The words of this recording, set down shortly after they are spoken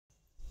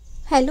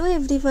Hello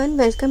everyone,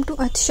 welcome to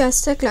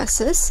Arthashastra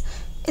classes.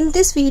 In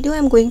this video I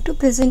am going to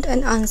present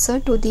an answer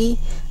to the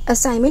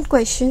assignment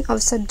question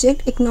of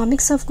subject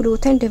Economics of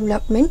Growth and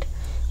Development.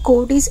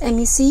 Code is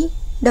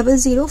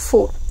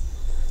MEC-004.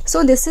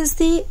 So this is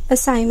the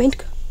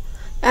assignment,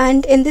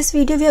 and in this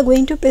video we are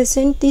going to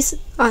present this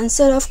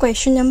answer of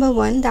question number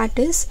 1, that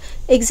is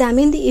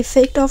examine the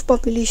effect of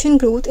population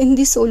growth in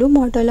the Solow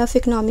model of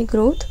economic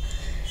growth.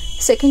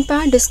 Second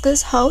part,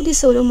 discuss how the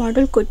Solow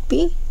model could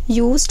be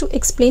used to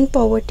explain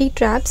poverty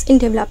traps in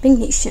developing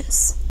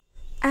nations.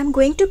 I am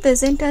going to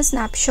present a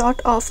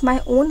snapshot of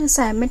my own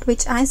assignment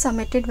which I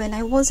submitted when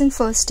I was in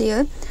first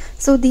year.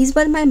 So these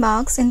were my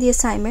marks in the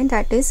assignment,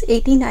 that is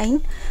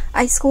 89.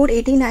 I scored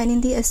 89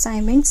 in the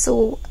assignment.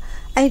 So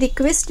I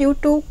request you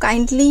to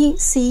kindly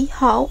see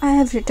how I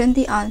have written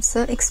the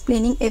answer,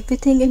 explaining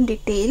everything in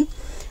detail,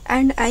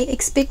 and I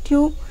expect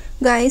you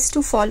guys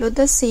to follow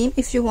the same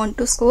if you want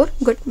to score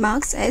good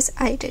marks as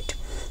I did.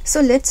 So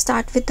let's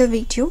start with the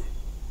video.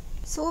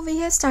 So we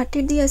have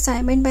started the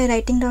assignment by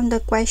writing down the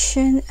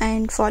question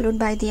and followed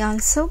by the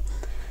answer.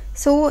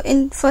 So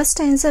in first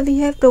answer we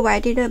have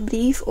provided a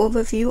brief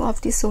overview of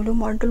the Solow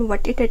model,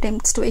 what it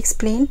attempts to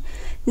explain.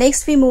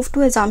 Next we move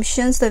to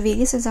assumptions, the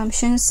various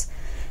assumptions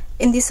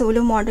in the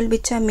Solow model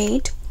which are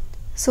made.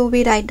 So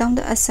we write down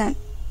the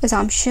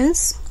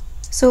assumptions.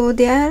 So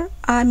there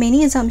are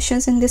many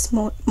assumptions in this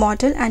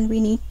model and we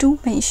need to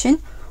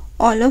mention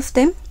all of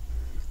them.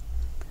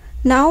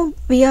 Now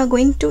we are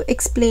going to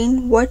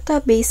explain what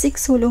the basic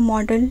Solow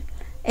model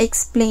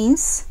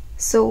explains.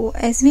 So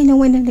as we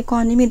know, in an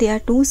economy there are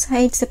two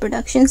sides, the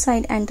production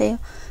side and the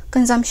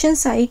consumption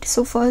side.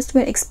 So first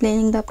we are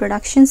explaining the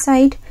production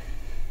side,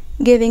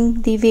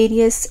 giving the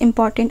various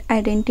important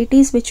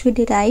identities which we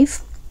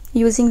derive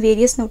using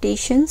various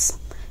notations.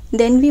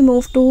 Then we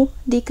move to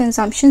the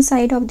consumption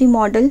side of the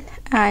model,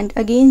 and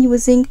again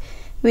using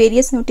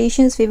various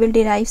notations we will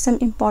derive some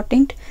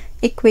important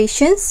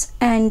equations,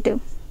 and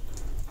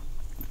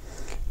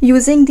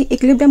using the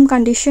equilibrium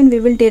condition we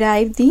will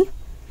derive the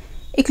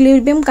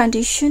equilibrium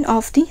condition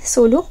of the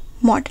Solow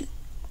model.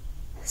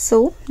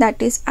 So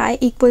that is I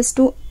equals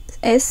to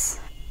S,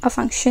 a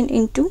function,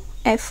 into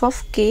f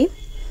of k.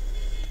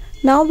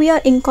 Now we are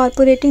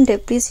incorporating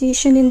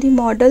depreciation in the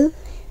model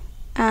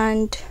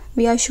and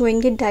we are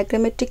showing it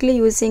diagrammatically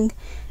using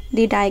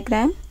the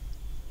diagram.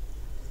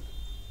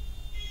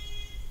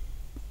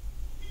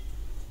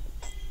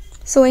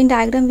 So in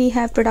diagram we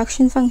have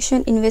production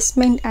function,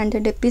 investment and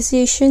the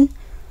depreciation,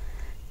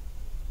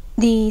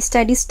 the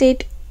steady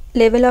state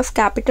level of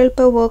capital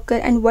per worker,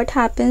 and what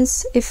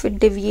happens if it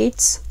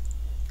deviates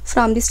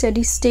from the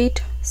steady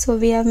state. So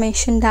we have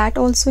mentioned that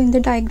also in the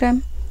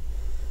diagram.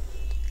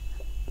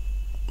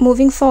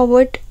 Moving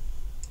forward,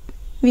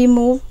 we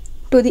move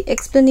to the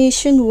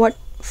explanation what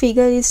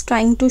figure is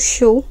trying to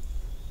show.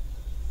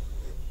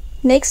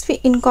 Next we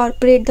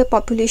incorporate the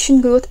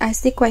population growth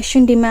as the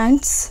question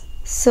demands.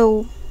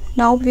 So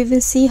now we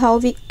will see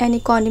how an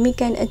economy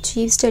can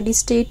achieve steady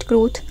state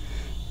growth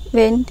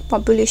when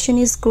population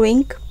is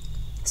growing.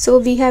 So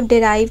we have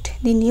derived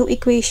the new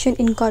equation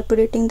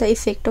incorporating the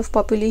effect of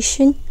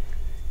population,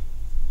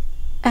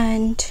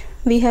 and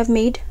we have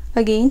made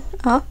again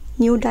a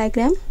new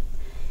diagram.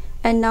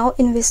 And now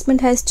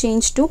investment has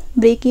changed to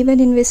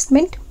break-even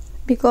investment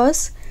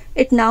because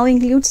it now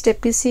includes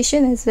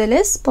depreciation as well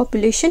as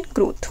population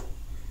growth.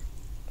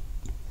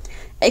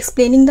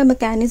 Explaining the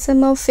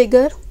mechanism of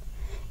figure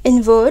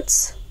in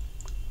words,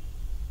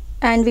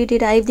 and we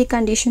derive the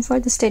condition for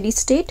the steady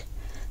state.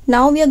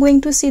 Now we are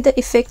going to see the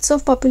effects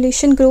of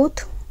population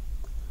growth,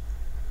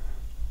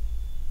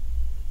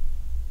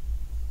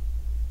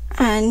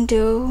 and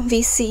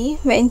we see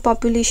when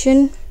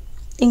population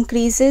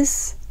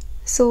increases,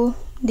 so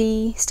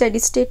the steady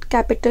state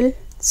capital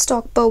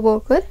stock per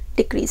worker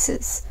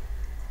decreases.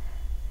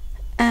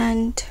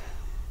 And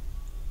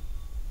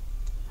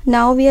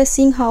now we are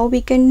seeing how we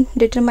can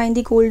determine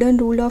the golden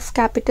rule of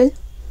capital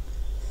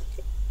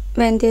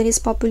when there is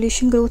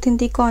population growth in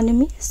the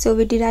economy. So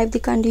we derive the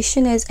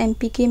condition as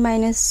MPK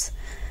minus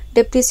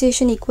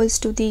depreciation equals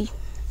to the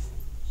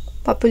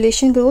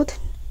population growth.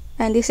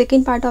 And the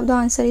second part of the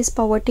answer is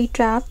poverty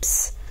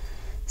traps.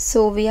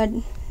 So we are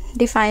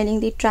defining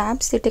the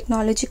traps. The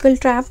technological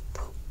trap,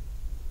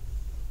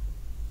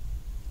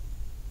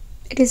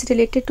 it is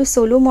related to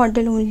Solow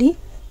model only.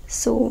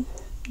 So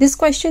this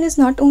question is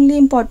not only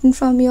important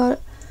from your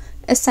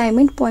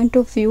assignment point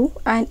of view,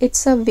 and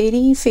it's a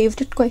very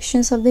favorite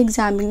questions of the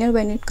examiner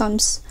when it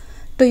comes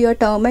to your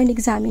term and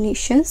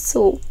examinations.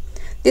 So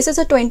this is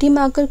a 20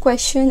 marker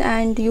question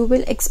and you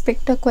will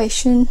expect a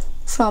question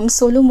from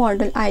Solow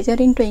model either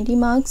in 20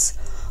 marks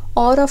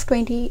or of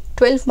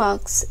 12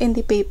 marks in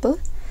the paper.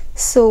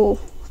 So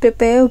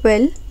prepare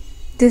well.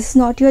 This is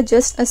not your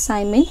just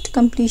assignment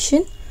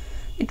completion,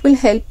 it will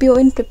help you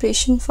in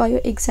preparation for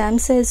your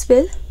exams as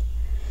well.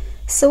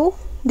 So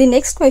the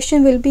next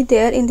question will be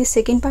there in the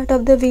second part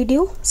of the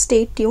video.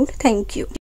 Stay tuned. Thank you.